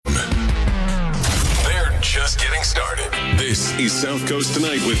This is South Coast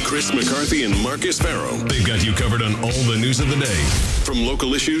Tonight with Chris McCarthy and Marcus Farrow. They've got you covered on all the news of the day, from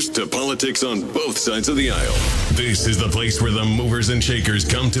local issues to politics on both sides of the aisle. This is the place where the movers and shakers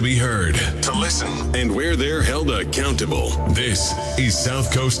come to be heard, to listen, and where they're held accountable. This is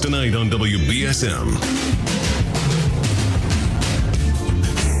South Coast Tonight on WBSM.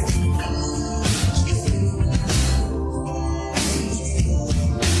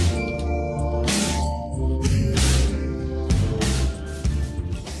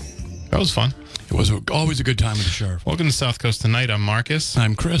 That was fun. It was always a good time with the sheriff. Welcome to South Coast Tonight. I'm Marcus.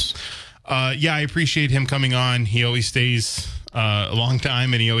 I'm Chris. I appreciate him coming on. He always stays a long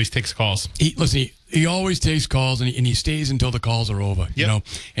time, and he always takes calls. He always takes calls, and he stays until the calls are over. Yep. You know,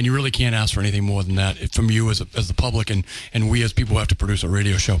 and you really can't ask for anything more than that from you as the public and we as people who have to produce a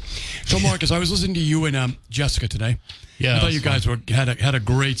radio show. So, Marcus, I was listening to you and Jessica today. Yeah, I thought you guys had a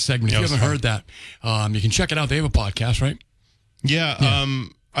great segment. If you haven't heard that, you can check it out. They have a podcast, right? Yeah.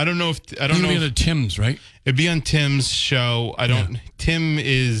 I don't know if It'll be on Tim's, right? It'd be on Tim's show. Tim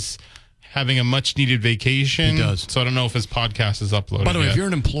is having a much needed vacation. He does. So I don't know if his podcast is uploaded. By the way, yet. if you're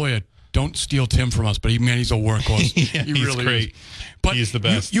an employer, don't steal Tim from us. But he's a workhorse. Yeah, he he's really great. is. But he's the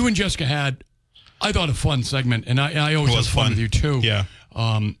best. You and Jessica had, I thought, a fun segment, and I always have fun with you too. Yeah.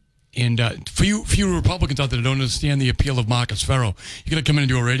 And for you Republicans out there that don't understand the appeal of Marcus Farrow, you got to come in and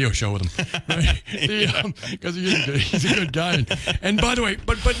do a radio show with him, right? Because he's a good guy. And by the way,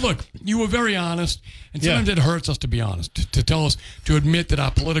 but look, you were very honest, and sometimes it hurts us to be honest, to tell us, to admit that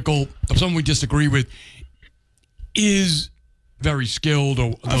our political, of someone we disagree with, is very skilled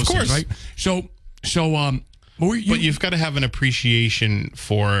or those things, right? So, but you've got to have an appreciation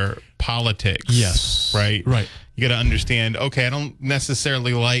for politics. Yes. Right? Right. You got to understand, okay, I don't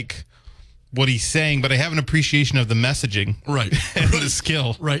necessarily like what he's saying, but I have an appreciation of the messaging. Right. And the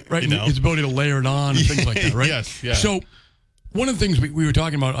skill. Right. You know? His ability to layer it on and things like that, right? Yes. Yeah. So one of the things we were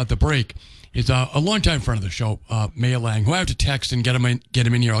talking about at the break is a longtime friend of the show, Mayor Lang, who I have to text and get him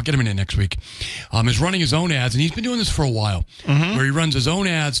in here. I'll get him in next week. Is running his own ads, and he's been doing this for a while, where he runs his own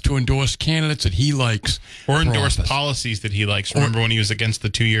ads to endorse candidates that he likes, or endorse office. Policies that he likes. Remember when he was against the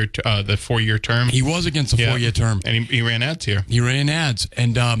 4-year term? He was against the 4-year term, and he ran ads here. He ran ads,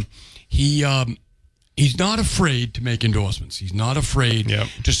 and he's not afraid to make endorsements. He's not afraid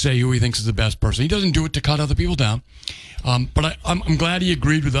to say who he thinks is the best person. He doesn't do it to cut other people down. But I'm glad he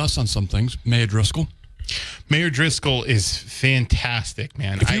agreed with us on some things. Mayor Driscoll. Mayor Driscoll is fantastic,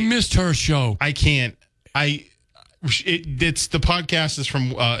 man. If you missed her show, I can't. It's the podcast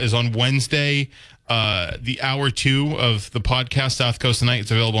is on Wednesday. The hour 2 of the podcast South Coast Tonight.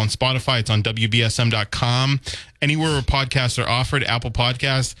 It's available on Spotify. It's on WBSM.com. Anywhere where podcasts are offered, Apple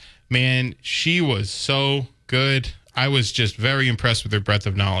Podcasts. Man, she was so good. I was just very impressed with her breadth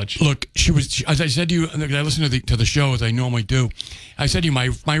of knowledge. Look, as I said to you, I listened to the show as I normally do. I said to you,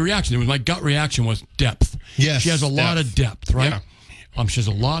 my reaction, my gut reaction was depth. Yes, she has a lot of depth, right? Yeah. She has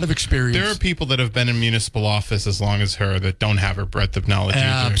a lot of experience. There are people that have been in municipal office as long as her that don't have her breadth of knowledge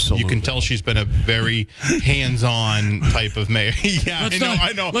either. Absolutely. You can tell she's been a very hands-on type of mayor. Yeah,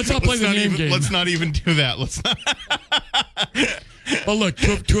 I know. Let's not play the name game. Let's not even do that. Let's not. Well, look,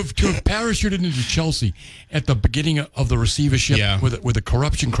 to have parachuted into Chelsea at the beginning of the receivership with a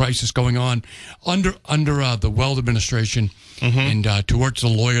corruption crisis going on under the Weld administration, and to work as a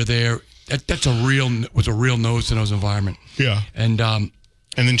lawyer there, was a real nose-to-nose environment. Yeah.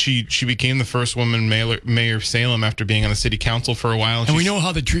 And then she became the first woman mayor of Salem after being on the city council for a while. And we know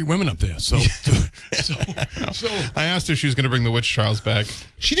how they treat women up there. So I asked her if she was going to bring the witch trials back.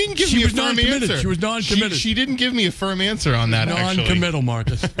 She didn't give me a firm answer. She was non-committed. She didn't give me a firm answer on that, actually. Non-committal,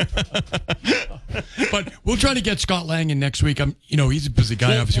 Marcus. But we'll try to get Scott Lang in next week. He's a busy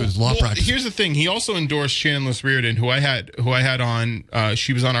guy, obviously, with his law practice. Here's the thing. He also endorsed Chandler Reardon, who I had on.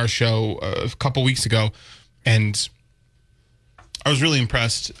 She was on our show a couple weeks ago, and I was really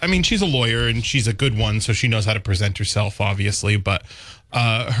impressed. I mean, she's a lawyer and she's a good one, so she knows how to present herself, obviously. But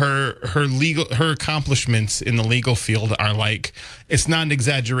her accomplishments in the legal field are like, it's not an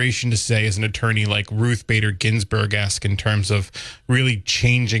exaggeration to say, as an attorney, like Ruth Bader Ginsburg-esque in terms of really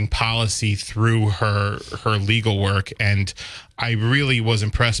changing policy through her legal work. And I really was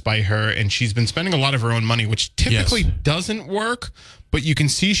impressed by her. And she's been spending a lot of her own money, which typically doesn't work. But you can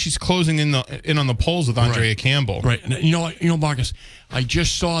see she's closing in on the polls with Andrea Campbell. Right. And you know, Marcus, I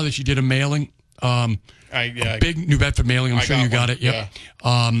just saw that she did a mailing, a big New Bedford mailing. I'm sure you got it. Yep.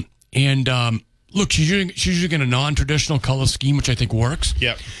 Yeah. Look, she's using a non-traditional color scheme, which I think works.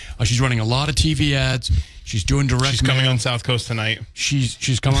 Yep. She's running a lot of TV ads. She's doing direct. She's coming on South Coast Tonight.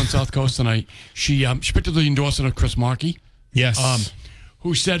 She's come on South Coast Tonight. She picked up the endorsement of Chris Markey. Yes.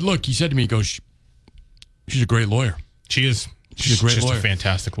 Who said, look, he said to me, he goes, she's a great lawyer. She is. She's a great just lawyer. a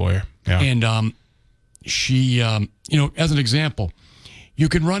fantastic lawyer. Yeah. And she, as an example, you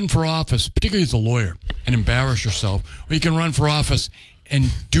can run for office, particularly as a lawyer, and embarrass yourself, or you can run for office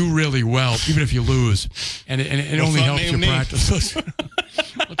and do really well, even if you lose, and it only helps your practice.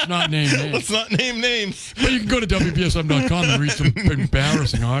 Let's not name names. Let's not name names. But you can go to WBSM.com and read some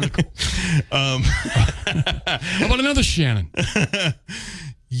embarrassing articles. How about another Shannon?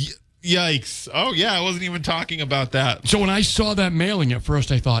 Yikes. Oh, yeah, I wasn't even talking about that. So when I saw that mailing at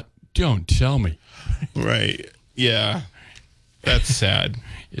first, I thought, don't tell me. Right. Yeah. That's sad.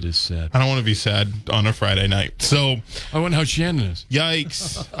 It is sad. I don't want to be sad on a Friday night. So I wonder how Shannon is.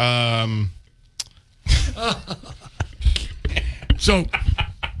 Yikes. So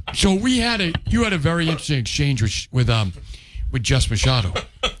you had a very interesting exchange with Jess Machado,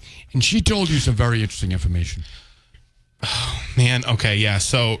 and she told you some very interesting information. Oh, man. Okay. Yeah.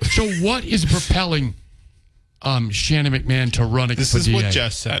 So what is propelling Shannon McMahon to run this for is DA? what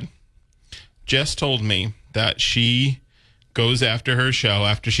Jess said. Jess told me that she goes after her show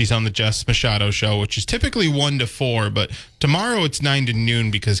after she's on the Jess Machado show, which is typically 1 to 4, but tomorrow it's 9 to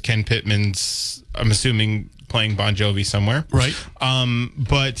noon because Ken Pittman's, I'm assuming, playing Bon Jovi somewhere. Right.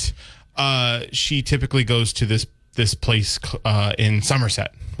 But she typically goes to this place in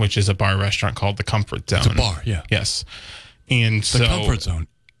Somerset, which is a bar restaurant called the Comfort Zone. It's a bar, yeah. Yes. And the Comfort Zone.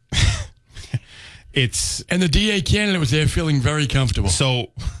 And the DA candidate was there feeling very comfortable.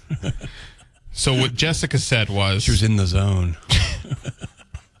 So what Jessica said was... She was in the zone.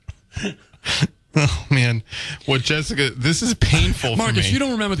 Oh, man. What Jessica... This is painful Marcus, for me. you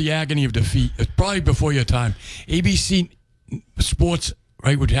don't remember the agony of defeat. It's probably before your time. ABC Sports,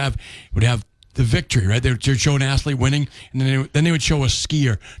 right, would have the victory, right? They'd show an athlete winning, and then they would show a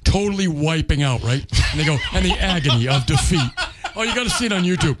skier totally wiping out, right? And they go, and the agony of defeat. Oh, you got to see it on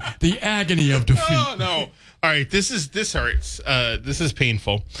YouTube. The agony of defeat. Oh, no. All right, this hurts. This is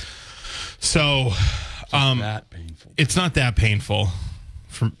painful. So, that painful. It's not that painful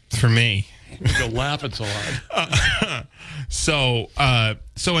for me. You're laughing so hard. So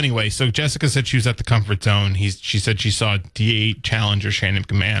anyway, so Jessica said she was at the Comfort Zone. She said she saw DA challenger Shannon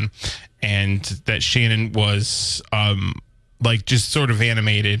McMahon, and that Shannon was just sort of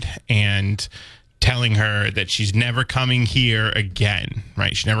animated and telling her that she's never coming here again,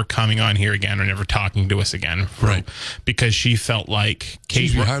 right? She's never coming on here again or never talking to us again. Right. Because she felt like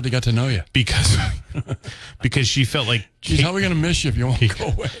Kate... we hardly got to know you. Because she felt like... Geez, how are we going to miss you if you won't go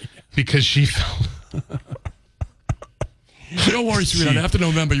away? Because she felt... Don't worry, sweetheart. After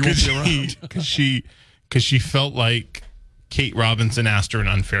November, you won't be around. Because she felt like Kate Robinson asked her an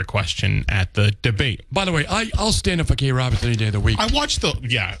unfair question at the debate. By the way, I'll stand up for Kate Robinson any day of the week. I watched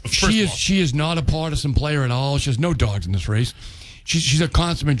She is not a partisan player at all. She has no dogs in this race. She's a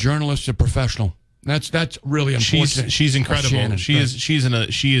consummate journalist, a professional. That's really unfortunate. She's incredible. She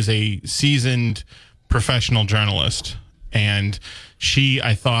is a seasoned professional journalist, and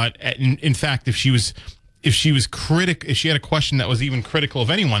I thought, in fact, if she had a question that was even critical of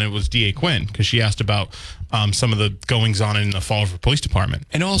anyone, it was D.A. Quinn, because she asked about some of the goings on in the Fall River Police Department.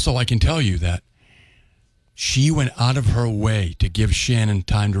 And also, I can tell you that she went out of her way to give Shannon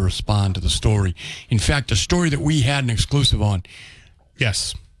time to respond to the story. In fact, the story that we had an exclusive on.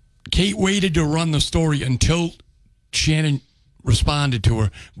 Yes. Kate waited to run the story until Shannon responded to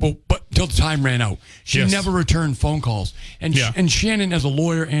her, but until the time ran out. She never returned phone calls. And Shannon, as a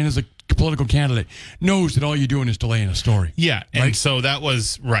lawyer and as a political candidate, knows that all you're doing is delaying a story. Yeah, and right? So that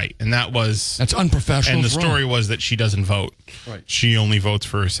was right, and that's unprofessional. And the story was that she doesn't vote. Right. She only votes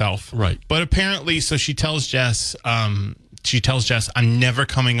for herself. Right. But apparently, so she tells Jess, I'm never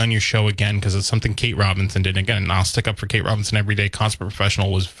coming on your show again because it's something Kate Robinson did. Again, and I'll stick up for Kate Robinson every day. Consummate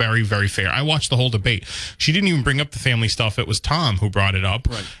professional, was very, very fair. I watched the whole debate. She didn't even bring up the family stuff. It was Tom who brought it up.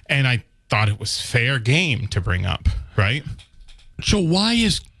 Right. And I thought it was fair game to bring up, right? So why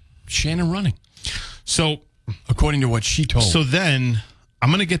is Shannon running? So, according to what she told. So then I'm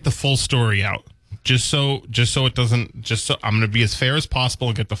going to get the full story out. Just so I'm going to be as fair as possible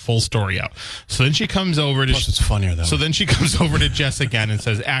and get the full story out. So then she comes over to... Plus it's funnier, though. So then she comes over to Jess again and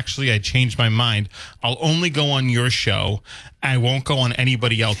says, actually, I changed my mind. I'll only go on your show. I won't go on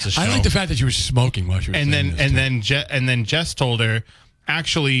anybody else's show. I like the fact that she was smoking while she was saying this. And then Jess told her,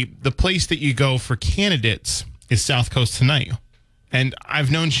 actually, the place that you go for candidates is South Coast Tonight. And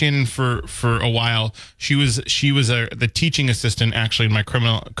I've known Shannon for a while. She was the teaching assistant actually in my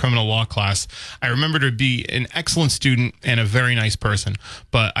criminal law class. I remembered her to be an excellent student and a very nice person.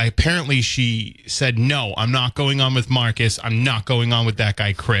 But apparently she said, no, I'm not going on with Marcus. I'm not going on with that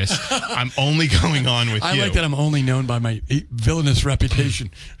guy, Chris. I'm only going on with you. I like that I'm only known by my villainous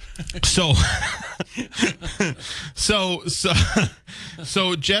reputation. So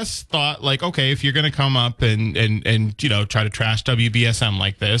Jess thought, like, okay, if you're going to come up and try to trash WBSM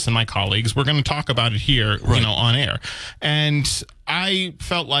like this and my colleagues, we're going to talk about it here, on air. And I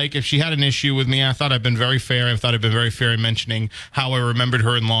felt like if she had an issue with me, I thought I'd been very fair. I thought I'd been very fair in mentioning how I remembered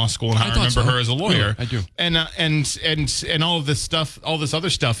her in law school and how I remember her as a lawyer. I do. And all of this stuff, all this other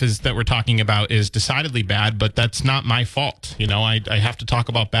stuff is that we're talking about is decidedly bad, but that's not my fault. I have to talk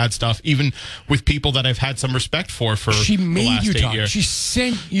about bad stuff, even with people that I've had some respect for she the made last you 8 talk. years. She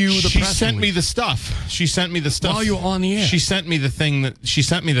sent you the She press sent me release. the stuff. She sent me the stuff While you were on the air. She sent me the thing,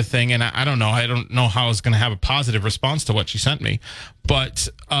 and I don't know. I don't know how I was going to have a positive response to what she sent me. But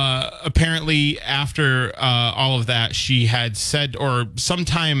apparently after all of that, she had said, or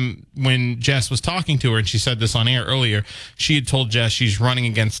sometime when Jess was talking to her, and she said this on air earlier, she had told Jess she's running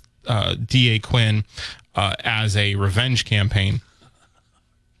against D.A. Quinn as a revenge campaign.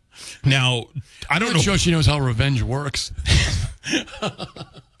 Now, I don't know. I'm sure she knows how revenge works.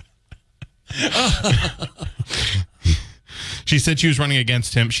 She said she was running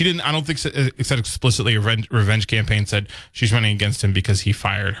against him. She didn't. I don't think it said explicitly a revenge campaign. Said she's running against him because he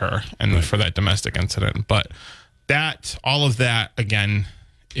fired her and for that domestic incident. But all of that again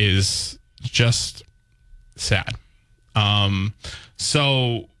is just sad.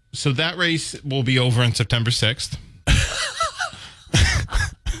 So that race will be over on September 6th.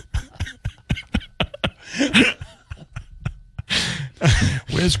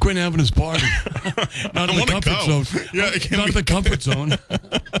 Where's Quinn having his party? Not in the comfort zone. Yeah, not in the comfort zone.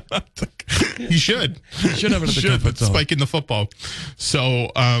 He should. He should have it in the comfort zone. Spike in the football.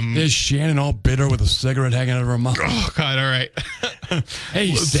 So there's Shannon all bitter with a cigarette hanging out of her mouth. Oh God! All right.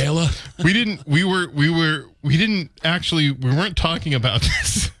 Hey, sailor. We weren't talking about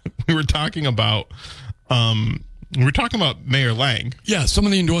this. We were talking about Mayor Lang. Yeah, some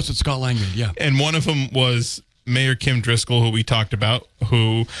of the endorsements Scott Lang made. Yeah, and one of them was Mayor Kim Driscoll, who we talked about,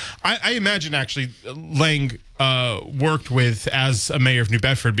 who I imagine actually Lang worked with as a mayor of New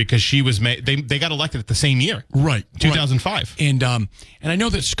Bedford because she was they got elected at the same year, right? 2005. And I know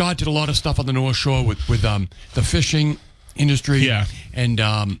that Scott did a lot of stuff on the North Shore with the fishing industry. Yeah, and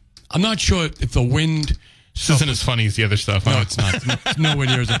I'm not sure if the wind. This isn't as funny as the other stuff. No, it's not. It's nowhere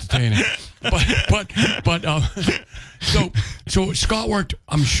near as entertaining. So Scott worked,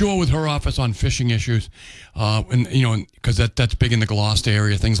 I'm sure, with her office on fishing issues, and because that's big in the Gloucester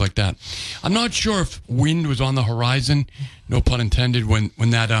area, things like that. I'm not sure if wind was on the horizon, no pun intended, when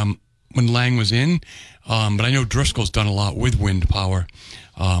Lang was in, but I know Driscoll's done a lot with wind power,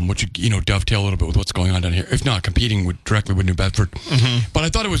 which dovetail a little bit with what's going on down here, if not competing directly with New Bedford. Mm-hmm. But I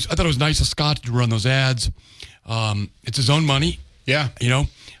thought it was nice of Scott to run those ads. It's his own money. Yeah,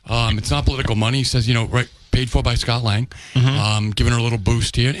 it's not political money. He says, paid for by Scott Lang, giving her a little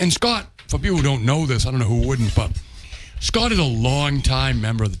boost here. And Scott, for people who don't know this, I don't know who wouldn't, but Scott is a long-time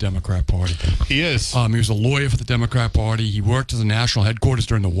member of the Democrat Party. He is. He was a lawyer for the Democrat Party. He worked as a national headquarters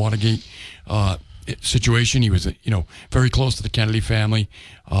during the Watergate situation. He was, very close to the Kennedy family,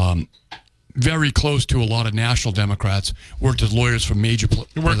 very close to a lot of national Democrats. Worked as lawyers for major.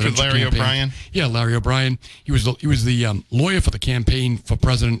 He worked with Larry O'Brien. Yeah, Larry O'Brien. He was the lawyer for the campaign for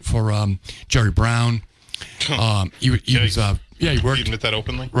president for Jerry Brown. He worked. You admit that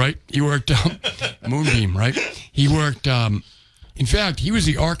openly, right? He worked Moonbeam, right? He worked. In fact, he was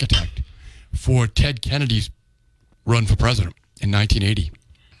the architect for Ted Kennedy's run for president in 1980.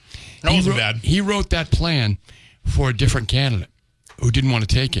 That wasn't bad. He wrote that plan for a different candidate who didn't want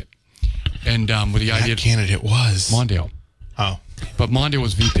to take it, and with the idea. That candidate was Mondale. Oh, but Mondale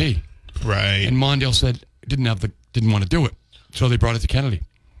was VP, right? And Mondale said didn't want to do it, so they brought it to Kennedy.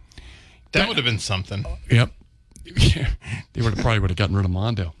 That would have been something. Yep. They probably would have gotten rid of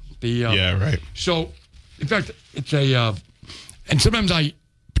Mondale. Yeah, right. So, in fact, it's and sometimes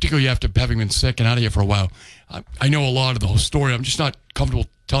particularly after having been sick and out of here for a while, I know a lot of the whole story. I'm just not comfortable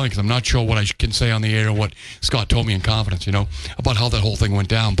telling because I'm not sure what I can say on the air or what Scott told me in confidence, about how that whole thing went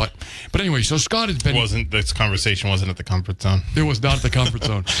down. But anyway, so Scott has been... This conversation wasn't at the comfort zone. It was not at the comfort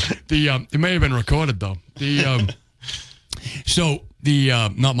zone. It may have been recorded, though.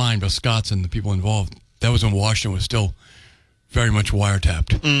 Not mine, but Scott's and the people involved. That was in Washington, was still very much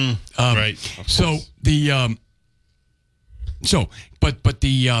wiretapped. Right. So But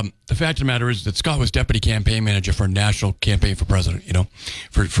the fact of the matter is that Scott was deputy campaign manager for a national campaign for president,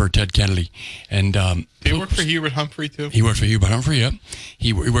 for Ted Kennedy. And he worked for Hubert Humphrey, too? He worked for Hubert Humphrey, yeah.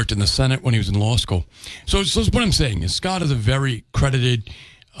 He worked in the Senate when he was in law school. So what I'm saying is Scott is a very credited,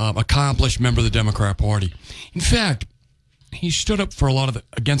 accomplished member of the Democrat Party. In fact, he stood up for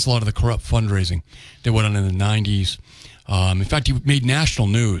against a lot of the corrupt fundraising that went on in the 90s. In fact, he made national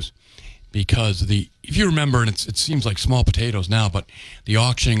news because if you remember, and it seems like small potatoes now, but the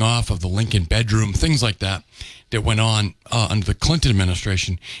auctioning off of the Lincoln bedroom, things like that went on under the Clinton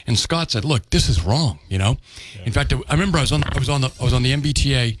administration. And Scott said, "Look, this is wrong." Yeah. In fact, I remember I was on the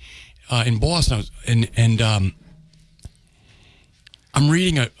MBTA in Boston, I'm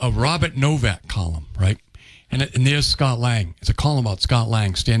reading a Robert Novak column, right? And there's Scott Lang. It's a column about Scott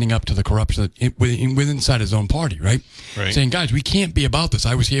Lang standing up to the corruption inside his own party, right? Saying, guys, we can't be about this.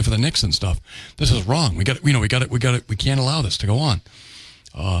 I was here for the Nixon stuff. This is wrong. We can't allow this to go on.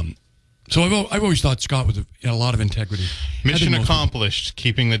 So I've always thought Scott was a lot of integrity. Mission accomplished,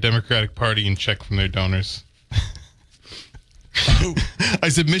 keeping the Democratic Party in check from their donors. I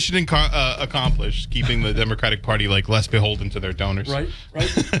said mission accomplished, keeping the Democratic Party less beholden to their donors. Right.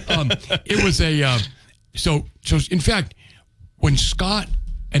 It was a. So in fact, when Scott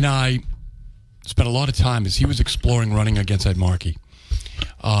and I spent a lot of time as he was exploring running against Ed Markey,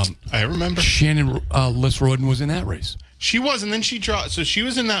 I remember Shannon Liss Roden was in that race. She was, and then she dropped. So she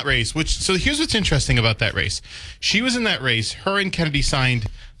was in that race. So here's what's interesting about that race. She was in that race. Her and Kennedy signed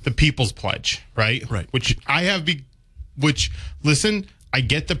the People's Pledge, right? Right. Which I have. Listen, I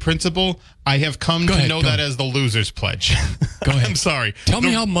get the principle. I have come to know that as the Loser's Pledge. Go ahead. I'm sorry. Tell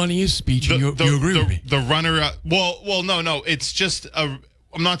me how money is speech, and you agree with me. The runner-up. Well, no. It's just a.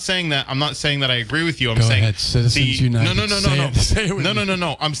 I'm not saying that. I'm not saying that I agree with you. I'm saying ahead. Citizens United. No. Say it with me.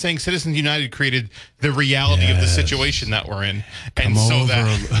 No. I'm saying Citizens United created the reality of the situation that we're in, and so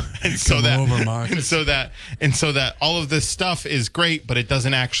that all of this stuff is great, but it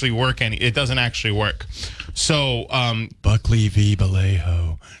doesn't actually work. It doesn't actually work. So Buckley v.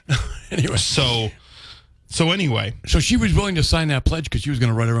 Vallejo. Anyway. Anyway. So she was willing to sign that pledge because she was going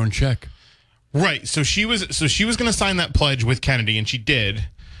to write her own check. Right. So she was going to sign that pledge with Kennedy, and she did.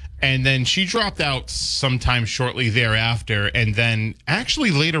 And then she dropped out sometime shortly thereafter, and then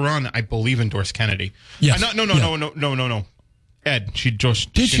actually later on, I believe, endorsed Kennedy. Yes. No. Ed. She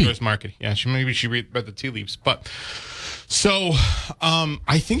endorsed Markey. Yeah. She read the tea leaves. But so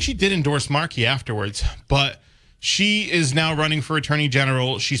I think she did endorse Markey afterwards, but she is now running for attorney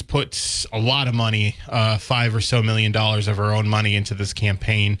general. She's put a lot of money, $5 or so million of her own money into this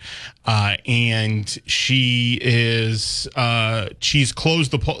campaign. And she is, she's closed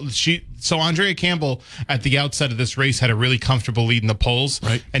the poll. So Andrea Campbell at the outset of this race had a really comfortable lead in the polls.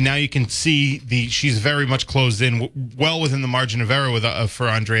 Right. And now you can see she's very much closed in, well within the margin of error for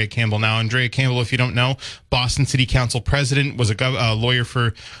Andrea Campbell. Now, Andrea Campbell, if you don't know, Boston City Council president, was a lawyer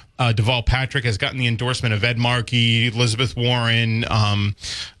for Deval Patrick, has gotten the endorsement of Ed Markey, Elizabeth Warren,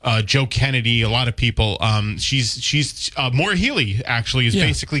 Joe Kennedy, a lot of people. She's Maura Healey actually is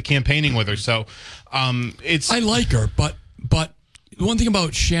basically campaigning with her. So I like her, but the one thing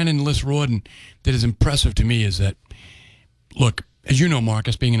about Shannon Liss Roden that is impressive to me is that, look, as you know,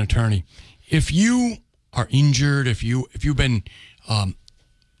 Marcus, being an attorney, if you are injured, if you've been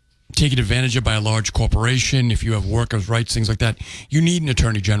taken advantage of by a large corporation, if you have workers' rights, things like that, you need an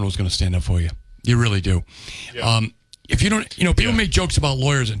attorney general who's going to stand up for you. You really do. Yeah. If you don't, people make jokes about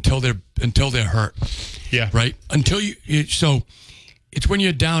lawyers until they're hurt. Yeah. Right. So it's when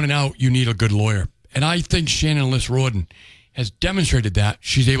you're down and out, you need a good lawyer. And I think Shannon Liss Roden has demonstrated that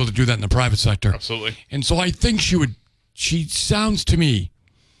she's able to do that in the private sector. Absolutely. And so I think she sounds to me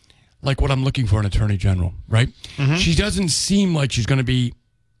like what I'm looking for in an attorney general, right? Mm-hmm. She doesn't seem like she's going to be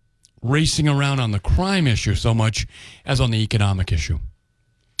racing around on the crime issue so much as on the economic issue.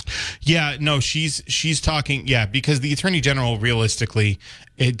 Yeah, no, she's talking, because the attorney general, realistically,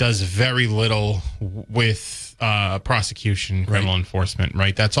 it does very little with prosecution, criminal enforcement,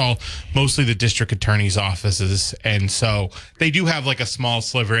 right? That's all mostly the district attorney's offices. And so they do have a small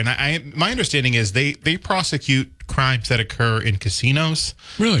sliver. And my understanding is they prosecute crimes that occur in casinos.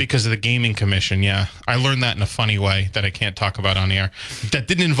 Really? Because of the gaming commission. Yeah. I learned that in a funny way that I can't talk about on air. That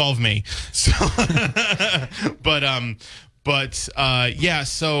didn't involve me. So, But yeah,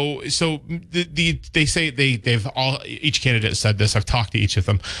 so they say they've all, each candidate said this. I've talked to each of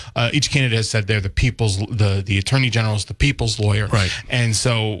them. Each candidate has said they're the attorney general is the people's lawyer, right? And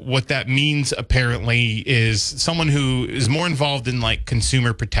so what that means apparently is someone who is more involved in like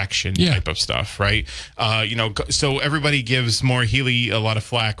consumer protection type of stuff, right? So everybody gives Maura Healey a lot of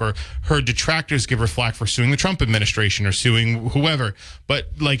flack, or her detractors give her flack for suing the Trump administration or suing whoever. But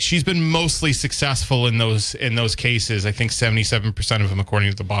like she's been mostly successful in those cases. I think 77% of them,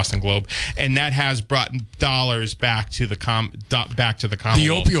 according to the Boston Globe, and that has brought dollars back to the Commonwealth. The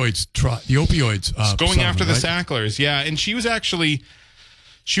opioids, going after the Sacklers, and she was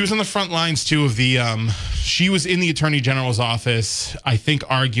on the front lines too of the. She was in the Attorney General's office, I think,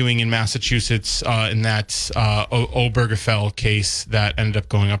 arguing in Massachusetts in that Obergefell case that ended up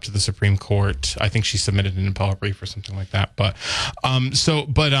going up to the Supreme Court. I think she submitted an appellate brief or something like that. So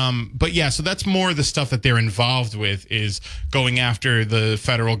that's more of the stuff that they're involved with, is going after the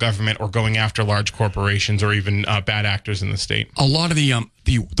federal government or going after large corporations or even bad actors in the state. A lot of the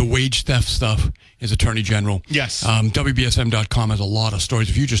wage theft stuff is Attorney General. Yes. WBSM.com has a lot of stories.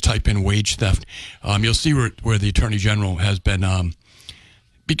 If you just type in wage theft, you'll see where the Attorney General has been. And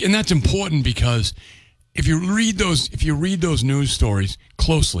that's important because if you read those news stories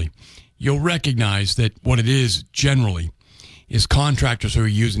closely, you'll recognize that what it is generally is contractors who are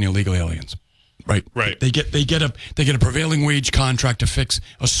using illegal aliens. Right. They get a prevailing wage contract to fix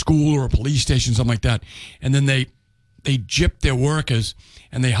a school or a police station, something like that, and then they gyp their workers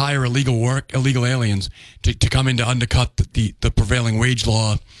and they hire illegal aliens to come in to undercut the prevailing wage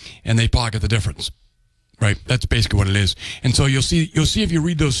law, and they pocket the difference. Right. That's basically what it is. And so you'll see if you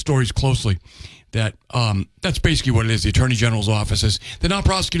read those stories closely that that's basically what it is. The Attorney General's office they're not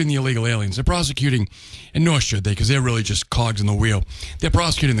prosecuting the illegal aliens. They're prosecuting, and nor should they, because they're really just cogs in the wheel. They're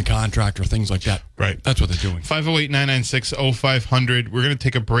prosecuting the contractor, things like that. Right. That's what they're doing. 508-996-0500. We're going to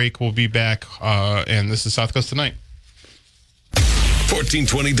take a break. We'll be back. And this is South Coast Tonight.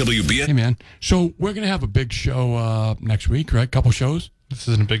 1420 WBS. Hey, man. So we're going to have a big show next week, right? Couple shows. This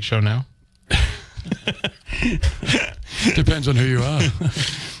isn't a big show now. Depends on who you are.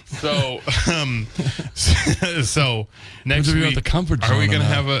 So next week, the comfort zone are we going to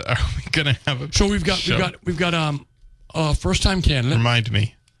have a? So we've got first time candidate. Remind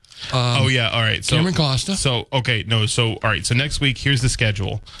me. All right. So Cameron Costa. So all right. So next week, here's the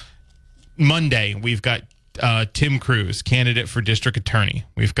schedule. Monday, we've got Tim Cruz, candidate for district attorney.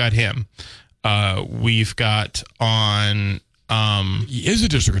 We've got him. We've got on. He is a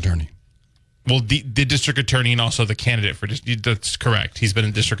district attorney. Well, the district attorney and also the candidate for that's correct. He's been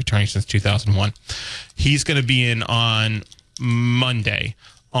a district attorney since 2001. He's going to be in on Monday.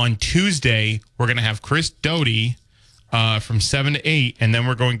 On Tuesday, we're going to have Chris Doty from 7 to 8, and then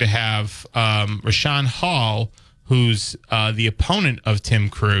we're going to have Rashawn Hall, who's the opponent of Tim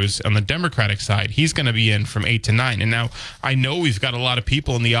Cruz on the Democratic side. He's going to be in from 8 to 9. And now I know we've got a lot of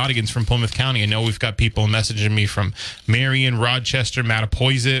people in the audience from Plymouth County. I know we've got people messaging me from Marion, Rochester,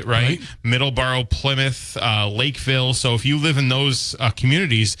 Mattapoisett, right? Middleborough, Plymouth, Lakeville. So if you live in those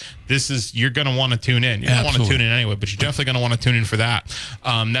communities, you're going to want to tune in. You're going to want to tune in anyway, but you're definitely going to want to tune in for that.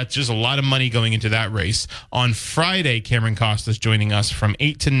 That's just a lot of money going into that race. On Friday, Cameron Costa is joining us from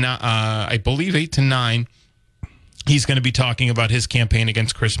 8 to 9, I believe 8 to 9. He's going to be talking about his campaign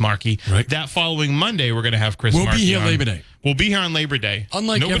against Chris Markey. Right. That following Monday, we're going to have Chris Markey. We'll be here Labor Day. We'll be here on Labor Day.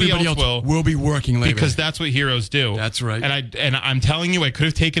 Unlike nobody everybody else, we'll be working Labor Day. Because that's what heroes do. That's right. And I'm telling you, I could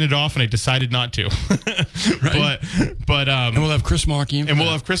have taken it off, and I decided not to. Right. But and we'll have Chris Markey in. We'll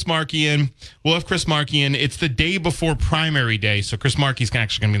have Chris Markey in. It's the day before primary day, so Chris Markey's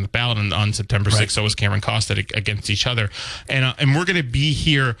actually going to be in the ballot on September 6th. So is Cameron Costa and each other, and we're going to be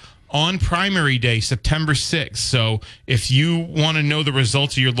here on primary day, September 6th. So if you want to know the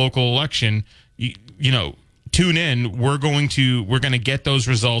results of your local election, you know, tune in. We're going to get those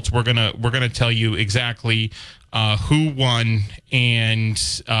results. We're gonna tell you exactly who won,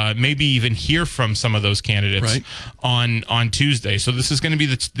 and maybe even hear from some of those candidates on Tuesday. So this is going to be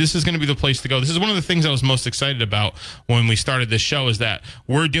the place to go. This is one of the things I was most excited about when we started this show, is that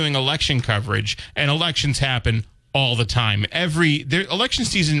we're doing election coverage, and elections happen all the time. Election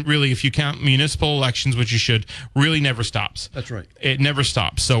season, really, if you count municipal elections, which you should, really never stops. That's right. It never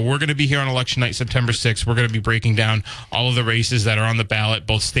stops. So we're going to be here on election night, September 6th. We're going to be breaking down all of the races that are on the ballot,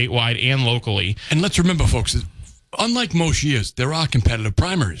 both statewide and locally. And let's remember, folks, unlike most years, there are competitive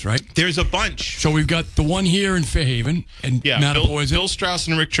primaries, right? There's a bunch. So we've got the one here in Fairhaven, and Bill Strauss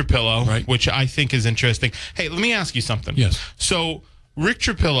and Rick Trapillo, which I think is interesting. Hey, let me ask you something. Yes. So Rick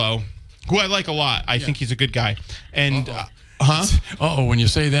Trapillo, who I like a lot. I think he's a good guy. And when you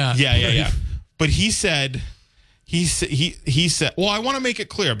say that. Yeah. But he said He said, well, I want to make it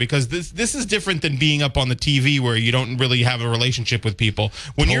clear because this is different than being up on the TV where you don't really have a relationship with people.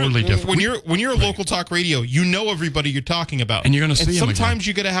 When you're a local talk radio, you know everybody you're talking about, and you're going to see them sometimes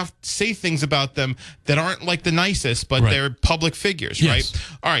you're going to have to say things about them that aren't like the nicest, but they're public figures, right?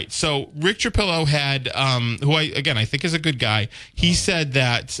 All right. So Rick Trapillo had, who I think is a good guy. He said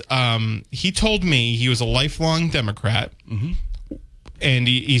that he told me he was a lifelong Democrat. Mm-hmm. And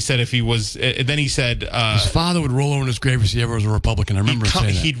he said if he was, then he said his father would roll over in his grave if he ever was a Republican. I remember him saying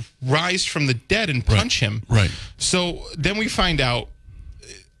that. He'd rise from the dead and punch him. Right. So then we find out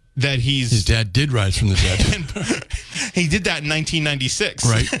that his dad did rise from the dead. He did that in 1996.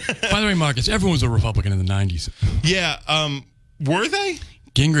 Right. By the way, Marcus, everyone was a Republican in the 90s. Yeah. Were they?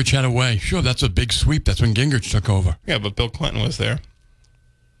 Gingrich had a way. Sure, that's a big sweep. That's when Gingrich took over. Yeah, but Bill Clinton was there.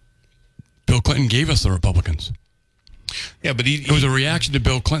 Bill Clinton gave us the Republicans. Yeah, but it was a reaction to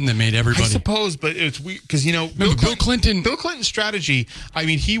Bill Clinton that made everybody. I suppose, but it's weird because Bill Clinton's strategy. I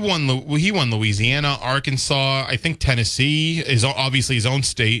mean, he won Louisiana, Arkansas, I think Tennessee is obviously his own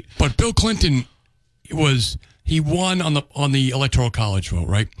state. But Bill Clinton he won on the Electoral College vote,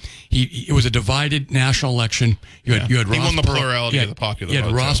 right? It was a divided national election. You had Ross he won the Perot, plurality of the popular vote. You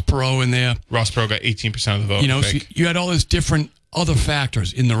had Ross Perot in there. Ross Perot got 18% of the vote. So you had all these different other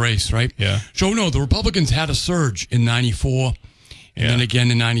factors in the race, right? Yeah. So no, the Republicans had a surge in '94, and then again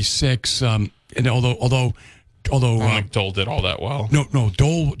in '96. And although Dole did all that well. No,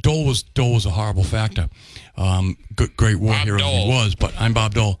 Dole was a horrible factor. Great war hero he was, but I'm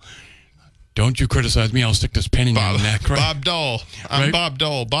Bob Dole. Don't you criticize me? I'll stick this penny in your neck, right? Bob Dole. I'm right? Bob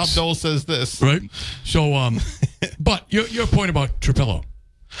Dole. Bob Dole says this. Right. So, but your point about Trapillo.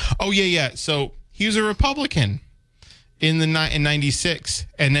 Oh yeah. So he was a Republican in 96,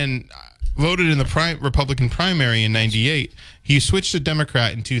 and then voted in the Republican primary in 98. He switched to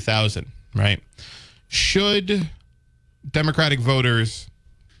Democrat in 2000, right? Should Democratic voters,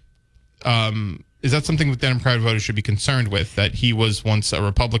 is that something that Democratic voters should be concerned with, that he was once a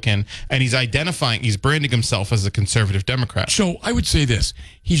Republican and he's branding himself as a conservative Democrat? So I would say this.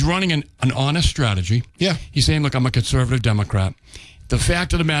 He's running an honest strategy. Yeah. He's saying, look, I'm a conservative Democrat. The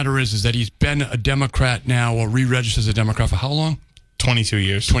fact of the matter is that he's been a Democrat now, or re-registered as a Democrat for how long? 22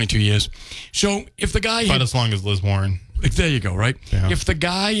 years. 22 years. So if the guy about as long as Liz Warren. There you go, right? Yeah. If the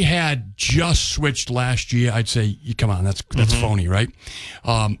guy had just switched last year, I'd say, come on, that's phony, right?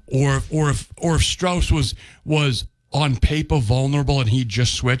 Or if Strauss was on paper vulnerable and he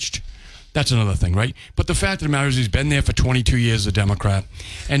just switched, that's another thing, right? But the fact of the matter is he's been there for 22 years as a Democrat,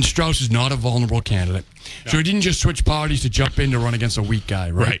 and Strauss is not a vulnerable candidate. So he didn't just switch parties to jump in to run against a weak guy,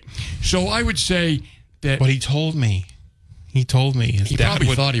 right? So I would say that... But he told me. He probably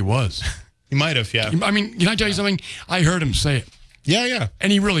thought he was. He might have, yeah. I mean, can I tell you something? I heard him say it. Yeah.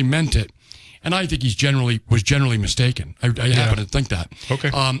 And he really meant it. And I think was generally mistaken. I happen to think that.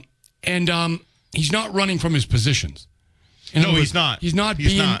 Okay. He's not running from his positions. He's not. He's not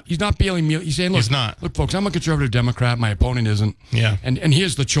being. He's saying, look, folks, I'm a conservative Democrat. My opponent isn't. Yeah. And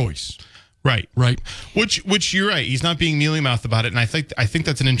here's the choice. Right. Which you're right. He's not being mealy-mouthed about it, and I think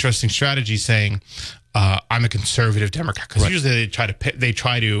that's an interesting strategy. Saying, I'm a conservative Democrat, because usually they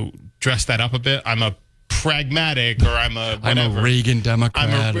try to dress that up a bit. I'm a pragmatic, or I'm a Reagan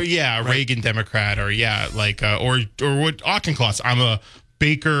Democrat. Reagan Democrat, or or what Auchincloss. I'm a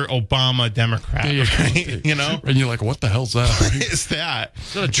Baker Obama Democrat, right? You know, and you're like, what the hell's that? What is that?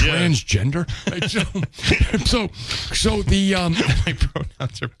 Is that a transgender? So the my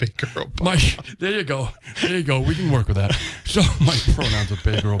pronouns are Baker Obama. There you go. We can work with that. So my pronouns are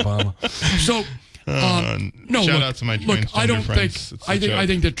Baker Obama. So shout out to my transgender friends. I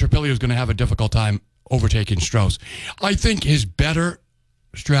think that Trapillo is going to have a difficult time overtaking Strauss. I think his better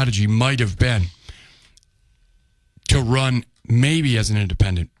strategy might have been to run maybe as an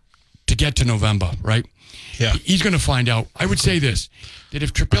independent to get to November, right? Yeah. He's going to find out. I would say this, that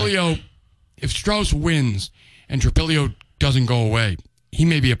if Strauss wins and Trapillo doesn't go away, he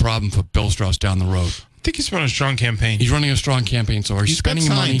may be a problem for Bill Strauss down the road. I think he's running a strong campaign. He's running a strong campaign, so he's spending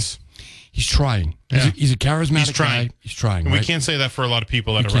money. He's trying. Yeah. He's a charismatic guy. He's trying. And right? we can't say that for a lot of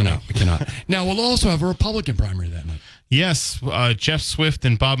people that are running. We cannot. Now, we'll also have a Republican primary that night. Yes, Jeff Swift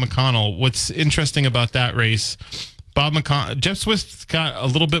and Bob McConnell. What's interesting about that race, Jeff Swift's got a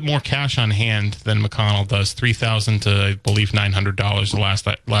little bit more cash on hand than McConnell does, $3,000 to, I believe, $900 the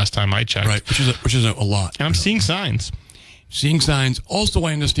last time I checked. Right, which is a lot. And I'm seeing signs. Also,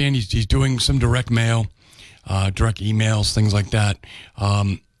 I understand he's doing some direct mail, direct emails, things like that.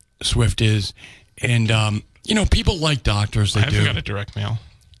 Swift is. And, people like doctors. I haven't got a direct mail.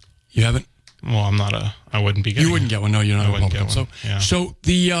 You haven't? Well, I wouldn't be getting You wouldn't get one. No, you're not a Republican. So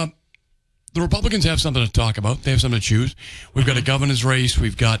the Republicans have something to talk about. They have something to choose. We've got a governor's race.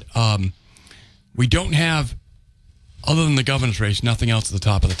 We've got, we don't have, other than the governor's race, nothing else at the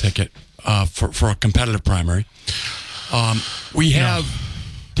top of the ticket for a competitive primary. We have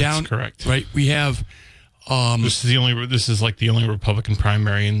down, that's correct. Right? We have. This is like the only Republican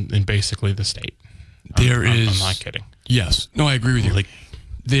primary in basically the state. I'm not kidding. Yes. No, I agree with you. Like,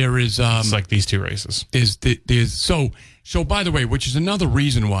 there is. It's like these two races. So by the way, which is another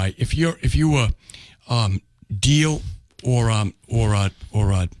reason why if you were Deal or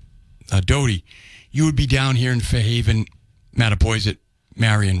Doty, you would be down here in Fairhaven, Mattapoisett,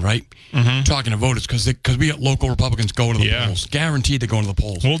 Marion, right? Mm-hmm. Talking to voters because we got local Republicans going to the polls. Guaranteed they're going to the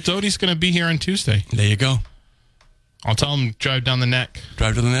polls. Well, Doty's going to be here on Tuesday. There you go. I'll tell him drive down the neck.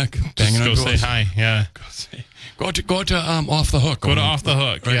 Drive to the neck. Just go say hi. Yeah. Go to Off the Hook. Go to Off the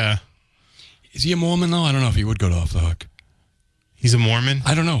Hook. Right? Yeah. Is he a Mormon though? I don't know if he would go to Off the Hook. He's a Mormon?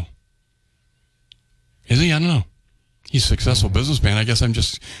 I don't know. Is he? I don't know. He's a successful businessman. I guess I'm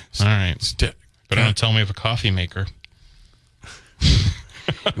just. All right. But don't tell me of a coffee maker.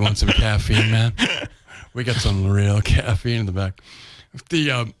 You want some caffeine, man? We got some real caffeine in the back.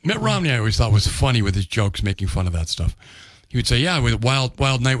 The Mitt Romney I always thought was funny with his jokes, making fun of that stuff. He would say, "Yeah, with a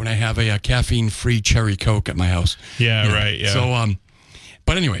wild night when I have a caffeine-free cherry Coke at my house." Yeah, right. Yeah. So,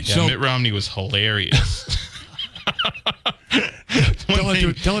 but anyway, yeah, Mitt Romney was hilarious.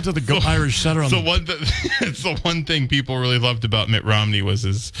 Tell it to the Irish setter on it's the one thing people really loved about Mitt Romney was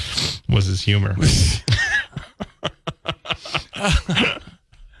his humor.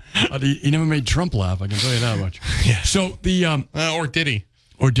 He never made Trump laugh. I can tell you that much. Yeah. So the or did he?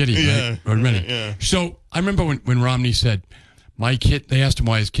 Or did he? Yeah. Right? Or many. Yeah. So I remember when Romney said, "My kid." They asked him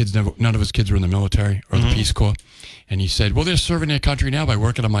why none of his kids were in the military or the Peace Corps, and he said, "Well, they're serving their country now by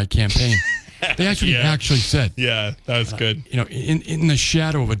working on my campaign." They actually said. Yeah, that was good. In the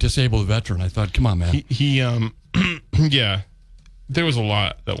shadow of a disabled veteran, I thought, come on, man. He yeah, there was a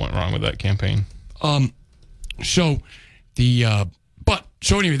lot that went wrong with that campaign. So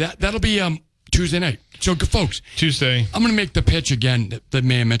anyway, that'll be Tuesday night. So folks, Tuesday, I'm going to make the pitch again that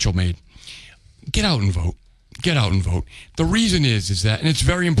Mayor Mitchell made. Get out and vote. Get out and vote. The reason is that, and it's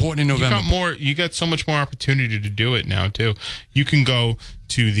very important in November. You got so much more opportunity to do it now too. You can go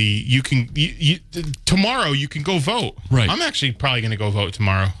to tomorrow. You can go vote. Right. I'm actually probably going to go vote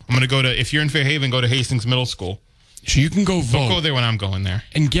tomorrow. I'm going to go to, if you're in Fairhaven, go to Hastings Middle School. So you can go vote. Don't go there when I'm going there.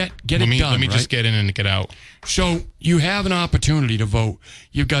 And get it done. Let me right? just get in and get out. So you have an opportunity to vote.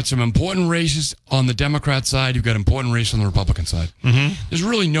 You've got some important races on the Democrat side. You've got important races on the Republican side. Mm-hmm. There's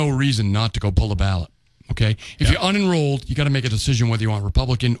really no reason not to go pull a ballot. Okay? If you're unenrolled, you got to make a decision whether you want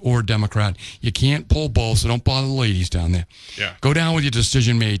Republican or Democrat. You can't pull both, so don't bother the ladies down there. Yeah. Go down with your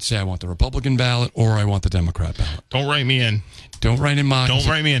decision made. Say, I want the Republican ballot or I want the Democrat ballot. Don't write me in. Don't write in Marcus.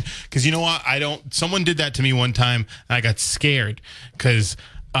 Don't write me in. Because you know what? Someone did that to me one time, and I got scared. Because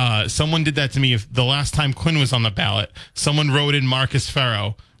someone did that to me the last time Quinn was on the ballot. Someone wrote in Marcus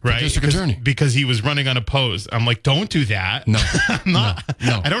Farrow. Right, district attorney, because he was running unopposed. I'm like, don't do that. No, I'm not.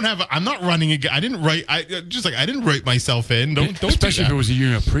 No. I'm not running again. I didn't write myself in. Don't. Especially do that. if it was a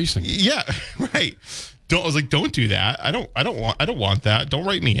unit precinct. Yeah, right. I was like, don't do that. I don't want that. Don't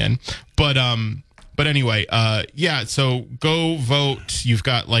write me in. But anyway, yeah. So go vote. You've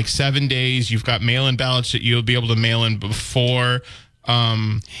got like 7 days. You've got mail-in ballots that you'll be able to mail in before.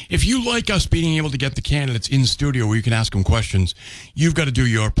 If you like us being able to get the candidates in studio where you can ask them questions, you've got to do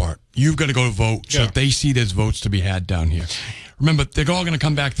your part. You've got to go to vote so that they see there's votes to be had down here. Remember, they're all going to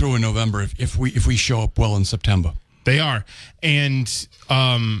come back through in November if we show up well in September. They are, and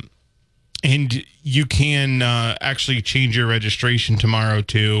you can actually change your registration tomorrow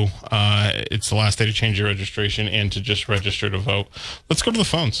too. It's the last day to change your registration and to just register to vote. Let's go to the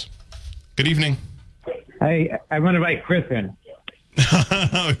phones. Good evening. Hey, I want to invite Chris in.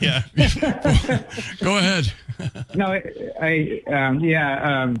 Oh yeah. Go ahead. No, it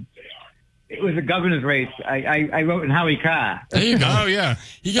was a governor's race. I wrote in Howie Carr. There you go. Oh yeah,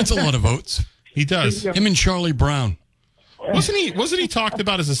 he gets a lot of votes. He does. Him and Charlie Brown. Wasn't he talked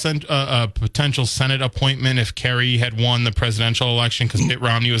about as a potential Senate appointment if Kerry had won the presidential election because Mitt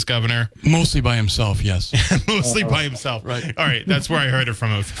Romney was governor? Mostly by himself, yes. Mostly by himself. Right. All right, that's where I heard it from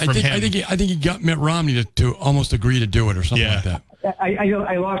him. I think he got Mitt Romney to almost agree to do it or something like that.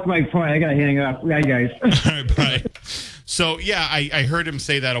 I lost my point. I got to hang up. Bye, guys. All right, bye. So, yeah, I heard him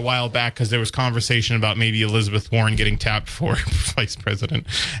say that a while back because there was conversation about maybe Elizabeth Warren getting tapped for vice president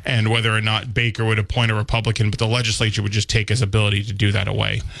and whether or not Baker would appoint a Republican, but the legislature would just take his ability to do that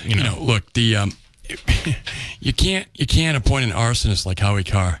away. You know look, you can't appoint an arsonist like Howie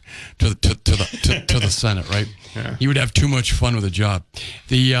Carr to the Senate, right? Yeah. He would have too much fun with the job.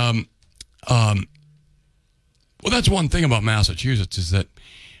 Well, that's one thing about Massachusetts is that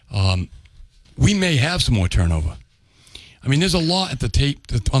we may have some more turnover. I mean, there's a lot at the tape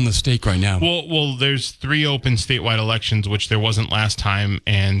on the stake right now. Well, there's 3 open statewide elections, which there wasn't last time,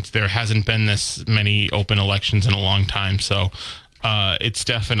 and there hasn't been this many open elections in a long time. So it's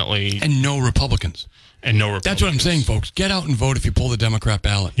definitely And no Republicans. That's what I'm saying, folks. Get out and vote if you pull the Democrat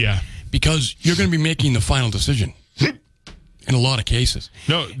ballot. Yeah. Because you're going to be making the final decision in a lot of cases.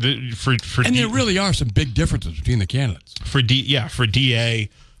 No, and there really are some big differences between the candidates. For DA,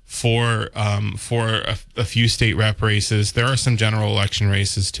 for a few state rep races, there are some general election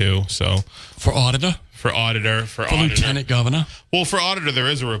races too. So for auditor, for lieutenant governor. Well, for auditor, there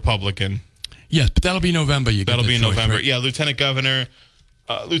is a Republican. Yes, but that'll be November. That'll be in November. Right? Yeah, lieutenant governor.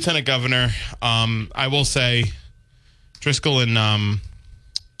 I will say, Driscoll and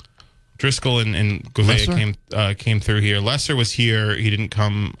Gouveia came through here. Lesser was here. He didn't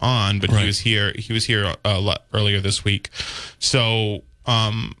come on, but Right. he was here. He was here earlier this week. So,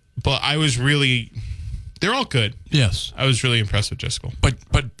 but I was really. They're all good. Yes, I was really impressed with Driscoll.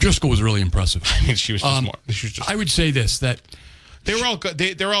 But Driscoll was really impressive. I mean, she was just more. She was just. I would say this that they were all good.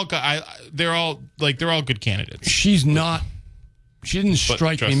 They're all good. They're all good candidates. she's not. She didn't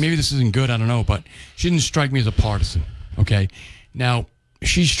strike me. Maybe this isn't good. I don't know, but she didn't strike me as a partisan. Okay, now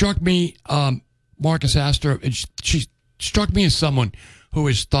she struck me. Marcus asked her. She struck me as someone who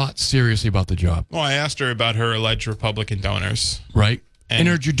has thought seriously about the job. Well, I asked her about her alleged Republican donors, right, and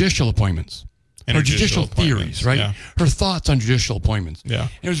her And- judicial appointments. Her judicial theories, right? Yeah. Her thoughts on judicial appointments. Yeah. And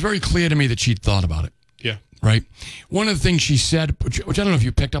it was very clear to me that she'd thought about it, Yeah. right? One of the things she said, which I don't know if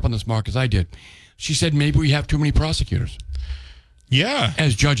you picked up on this, Mark, as I did, she said maybe we have too many prosecutors Yeah.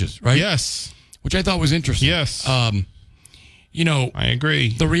 as judges, right? Yes. Which I thought was interesting. Yes. You know, I agree.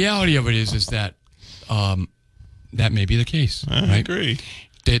 the reality of it is that that may be the case. I right? agree.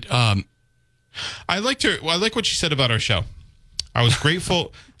 That I liked her. Well, I like what she said about our show. I was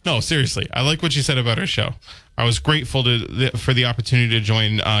grateful. No, seriously, I like what she said about our show. I was grateful for the opportunity to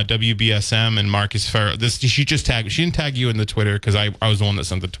join WBSM and Marcus Farrow. She didn't tag you in the Twitter because I was the one that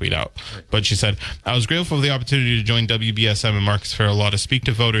sent the tweet out. But she said, I was grateful for the opportunity to join WBSM and Marcus Farrow Law to speak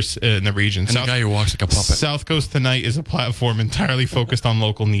to voters in the region. and the guy who walks like a puppet. South Coast Tonight is a platform entirely focused on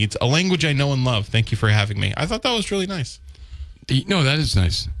local needs, a language I know and love. Thank you for having me. I thought that was really nice. No, that is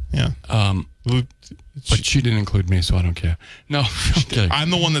nice. Yeah. But she didn't include me, so I don't care. No, I'm kidding. I'm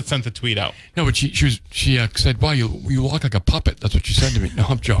the one that sent the tweet out. No, but she said, "Wow, you walk like a puppet." That's what she said to me. No,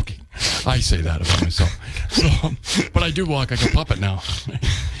 I'm joking. I say that about myself. So, but I do walk like a puppet now.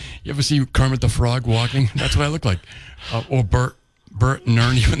 You ever see Kermit the Frog walking? That's what I look like, or Bert and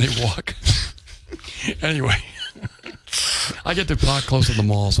Ernie when they walk. Anyway, I get to park close to the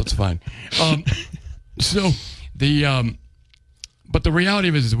mall, so it's fine. But the reality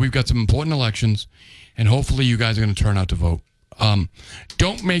of it is we've got some important elections, and hopefully you guys are going to turn out to vote.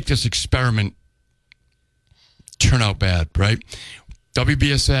 Don't make this experiment turn out bad, right?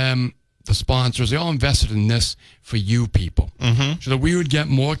 WBSM, the sponsors, they all invested in this for you people. Mm-hmm. So that we would get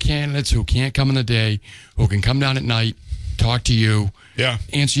more candidates who can't come in the day, who can come down at night, talk to you,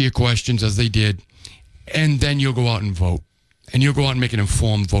 answer your questions as they did, and then you'll go out and vote. And you'll go out and make an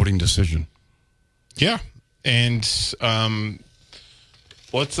informed voting decision. Yeah. And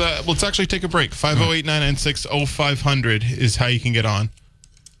let's actually take a break. 508-996-0500 is how you can get on.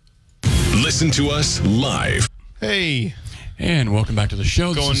 Listen to us live. Hey. And welcome back to the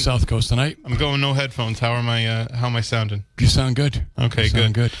show. This is South Coast Tonight. I'm going no headphones. How am I sounding? You sound good. Okay, you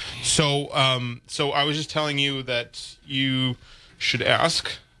sound good. So I was just telling you that you should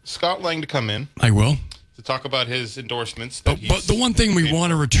ask Scott Lang to come in. I will. To talk about his endorsements. But the one thing we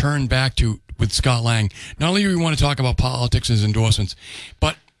want to return back to with Scott Lang, not only do we want to talk about politics and his endorsements,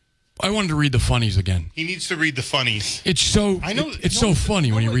 but I wanted to read the funnies again. He needs to read the funnies. It's so so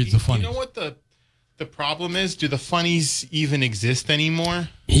funny when he reads the funnies. You know what the problem is? Do the funnies even exist anymore?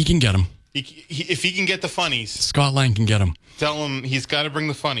 He can get them. If he can get the funnies, Scott Lang can get them. Tell him he's got to bring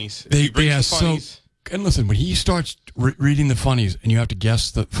the funnies. They are so. And listen, when he starts reading the funnies, and you have to guess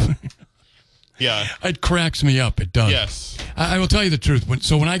the. Yeah. It cracks me up. It does. Yes. I will tell you the truth.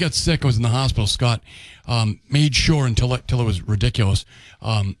 When I got sick, I was in the hospital. Scott made sure until it was ridiculous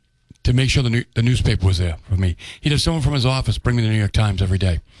to make sure the newspaper was there for me. He'd have someone from his office bring me the New York Times every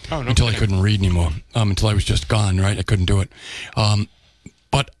day until I couldn't read anymore. Until I was just gone, right? I couldn't do it.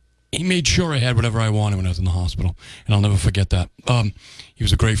 But he made sure I had whatever I wanted when I was in the hospital, and I'll never forget that. He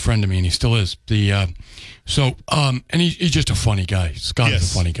was a great friend to me, and he still is. And he's just a funny guy. Scott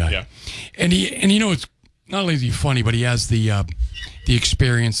is a funny guy. Yeah. And it's not only is he funny, but he has the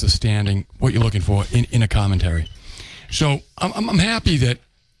experience, the standing, what you're looking for in a commentary. So I'm happy that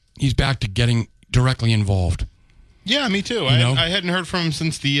he's back to getting directly involved. Yeah, me too. I hadn't heard from him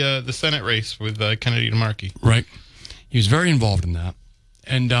since the Senate race with Kennedy to Markey. Right. He was very involved in that.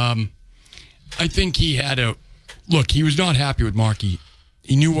 And I think he had he was not happy with Markey.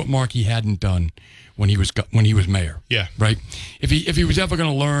 He knew what Markey hadn't done when he was mayor. Yeah. Right? If he was ever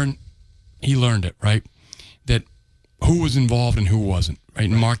going to learn, he learned it, right? That who was involved and who wasn't, right?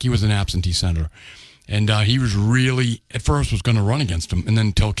 And Markey was an absentee senator. And he was really, at first, was going to run against him. And then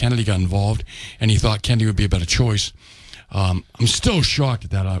until Kennedy got involved, and he thought Kennedy would be a better choice. I'm still shocked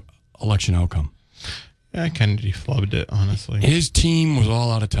at that election outcome. Yeah, Kennedy flubbed it, honestly. His team was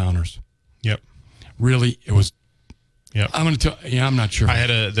all out-of-towners. Yep. Really, it was. Yep. I'm going to tell. Yeah, I'm not sure.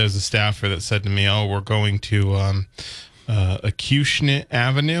 There's a staffer that said to me, "Oh, we're going to Acushnet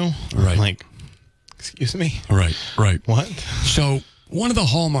Avenue." Right. I'm like, excuse me. Right. What? So one of the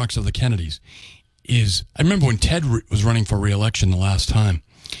hallmarks of the Kennedys is, I remember when Ted was running for re-election the last time,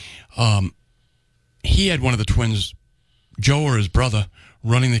 he had one of the twins, Joe or his brother,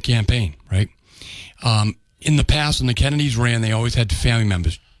 running the campaign, right? In the past, when the Kennedys ran, they always had family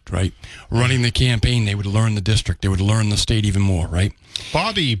members, right? Running the campaign, they would learn the district. They would learn the state even more, right?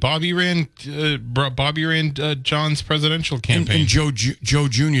 Bobby ran John's presidential campaign. And Joe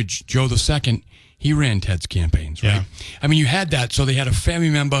Jr., Joe the Second, he ran Ted's campaigns, right? Yeah. I mean, you had that, so they had a family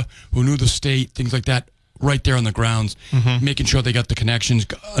member who knew the state, things like that, right there on the grounds, making sure they got the connections,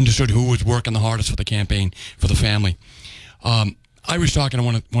 understood who was working the hardest for the campaign, for the family. I was talking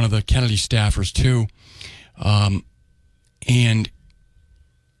to one of the Kennedy staffers, too, and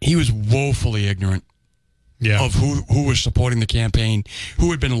he was woefully ignorant of who was supporting the campaign, who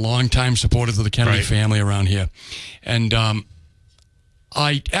had been longtime supporters of the Kennedy family around here. And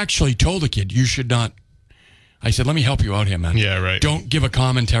I actually told the kid, you should not. I said, let me help you out here, man. Yeah, right. Don't give a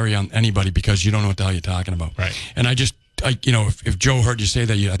commentary on anybody because you don't know what the hell you're talking about. Right. And if Joe heard you say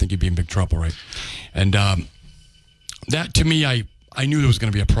that, I think you'd be in big trouble, right? And that, to me, I knew there was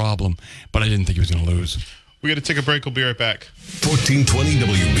going to be a problem, but I didn't think he was going to lose. We got to take a break. We'll be right back. 1420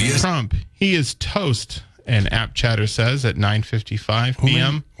 WBS. Trump, he is toast, and App Chatter says at 9:55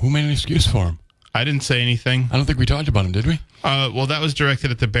 p.m. Who made an excuse for him? I didn't say anything. I don't think we talked about him, did we? Well, that was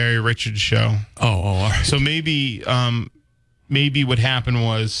directed at the Barry Richards show. Oh, all right. So maybe what happened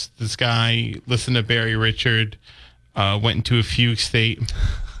was this guy listened to Barry Richard, went into a fugue state,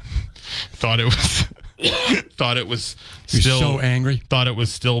 thought it was still so angry. Thought it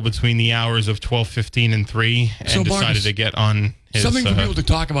was still between the hours of 12:15 and 3, and So, decided Marcus, to get on his. Something for people to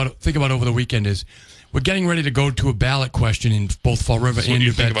think about over the weekend is we're getting ready to go to a ballot question in both Fall River and what New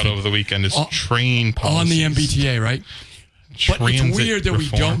you think Bedford. about over the weekend is train policies. On the MBTA, right? But it's Transit weird that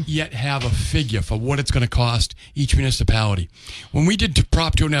reform. we don't yet have a figure for what it's going to cost each municipality. When we did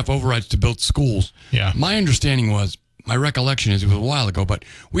Prop 2.5 overrides to build schools, my understanding was, my recollection is it was a while ago, but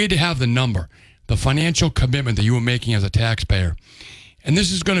we had to have the number, the financial commitment that you were making as a taxpayer. And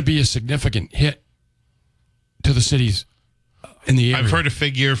this is going to be a significant hit to the cities in the area. I've heard a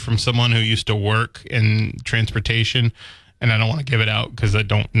figure from someone who used to work in transportation, and I don't want to give it out because I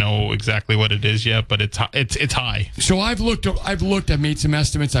don't know exactly what it is yet, but it's high. So I've made some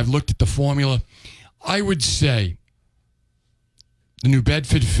estimates. I've looked at the formula. I would say the New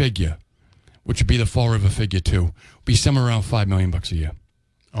Bedford figure, which would be the Fall River figure too, would be somewhere around $5 million a year.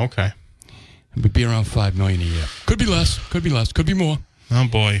 Okay. It would be around $5 million a year. Could be less, could be more. Oh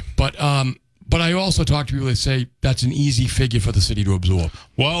boy. But I also talk to people that say that's an easy figure for the city to absorb.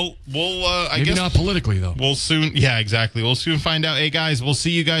 Well, I Maybe guess not politically though. We'll soon. Yeah, exactly. We'll soon find out. Hey guys, we'll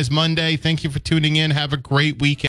see you guys Monday. Thank you for tuning in. Have a great weekend.